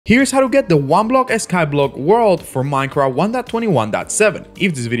Here's how to get the OneBlock Skyblock world for Minecraft 1.21.7.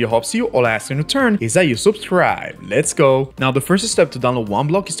 If this video helps you, all I ask in return is that you subscribe. Let's go. Now the first step to download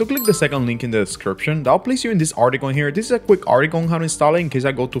OneBlock is to click the second link in the description. That'll place you in this article in here. This is a quick article on how to install it in case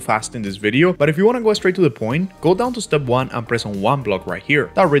I go too fast in this video. But if you want to go straight to the point, go down to step 1 and press on OneBlock right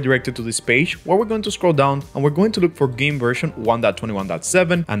here. That'll redirect you to this page where we're going to scroll down and we're going to look for game version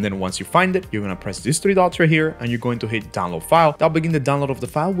 1.21.7. And then once you find it, you're going to press these 3 dots right here and you're going to hit download file. That'll begin the download of the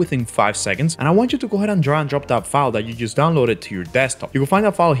file within 5 seconds. And I want you to go ahead and drag and drop that file that you just downloaded to your desktop. You can find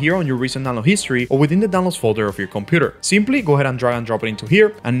that file here on your recent download history or within the downloads folder of your computer. Simply go ahead and drag and drop it into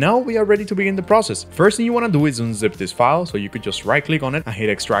here. And now we are ready to begin the process. First thing you want to do is unzip this file. So you could just right click on it and hit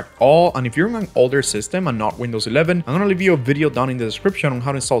extract all. And if you're on an older system and not Windows 11, I'm going to leave you a video down in the description on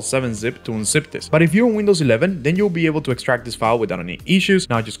how to install 7-zip to unzip this. But if you're on Windows 11, then you'll be able to extract this file without any issues.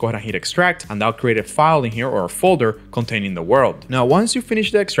 Now just go ahead and hit extract and that'll create a file in here or a folder containing the world. Now once you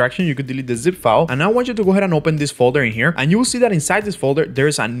finish the extraction, you could delete the zip file. And now I want you to go ahead and open this folder in here. And you will see that inside this folder, there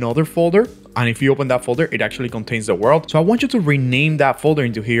is another folder. And if you open that folder, it actually contains the world. So I want you to rename that folder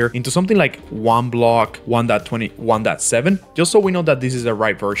into here into something like OneBlock 1.21.7, just so we know that this is the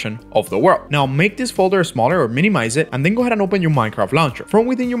right version of the world. Now make this folder smaller or minimize it, and then go ahead and open your Minecraft launcher. From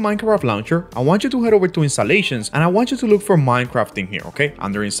within your Minecraft launcher, I want you to head over to installations, and I want you to look for Minecraft in here, okay?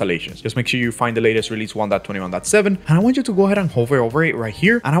 Under installations. Just make sure you find the latest release 1.21.7, and I want you to go ahead and hover over it right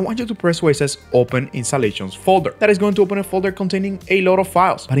here, and I want you to press where it says open installations folder. That is going to open a folder containing a lot of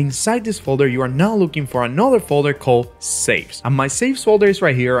files, but inside this folder, you are now looking for another folder called saves. And my saves folder is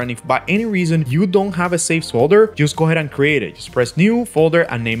right here. And if by any reason you don't have a saves folder, just go ahead and create it. Just press new folder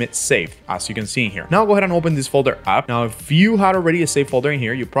and name it saved, as you can see in here. Now go ahead and open this folder up. Now, if you had already a save folder in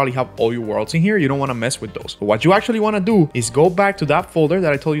here, you probably have all your worlds in here. You don't want to mess with those. But what you actually want to do is go back to that folder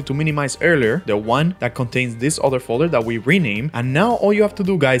that I told you to minimize earlier, the one that contains this other folder that we renamed. And now all you have to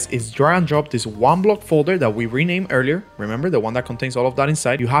do, guys, is drag and drop this OneBlock folder that we renamed earlier. Remember, the one that contains all of that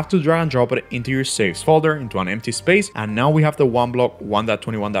inside. You have to drag and drop it into your saves folder, into an empty space. And now we have the OneBlock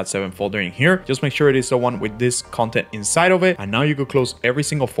 1.21.7 folder in here. Just make sure it is the one with this content inside of it. And now you could close every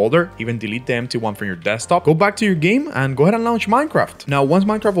single folder, even delete the empty one from your desktop. Go back to your game and go ahead and launch Minecraft. Now, once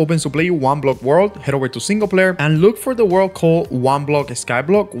Minecraft opens to play your OneBlock world, head over to single player and look for the world called OneBlock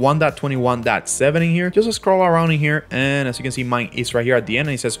Skyblock 1.21.7 in here. Just scroll around in here. And as you can see, mine is right here at the end.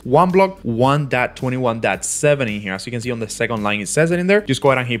 And it says OneBlock 1.21.7 in here. As you can see on the second line, it says it in there. Just go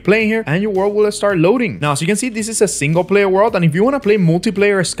ahead and hit play here and your world will start loading. Now, as you can see, this is a single player world. And if you want to play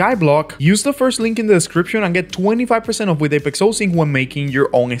multiplayer Skyblock, use the first link in the description and get 25% off with Apex Hosting when making your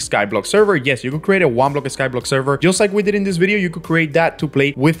own Skyblock server. Yes, you could create a OneBlock Skyblock server just like we did in this video. You could create that to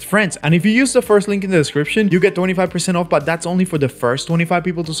play with friends. And if you use the first link in the description, you get 25% off, but that's only for the first 25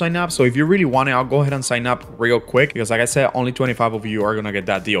 people to sign up. So if you really want it, I'll go ahead and sign up real quick because like I said, only 25 of you are gonna get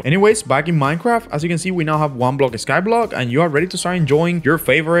that deal. Anyways, back in Minecraft, as you can see, we now have OneBlock Skyblock and you are ready to start enjoying your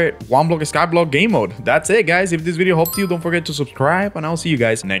favorite OneBlock Skyblock game mode. That's it, guys. If this video helped you, don't forget to subscribe and I'll see you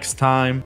guys next time.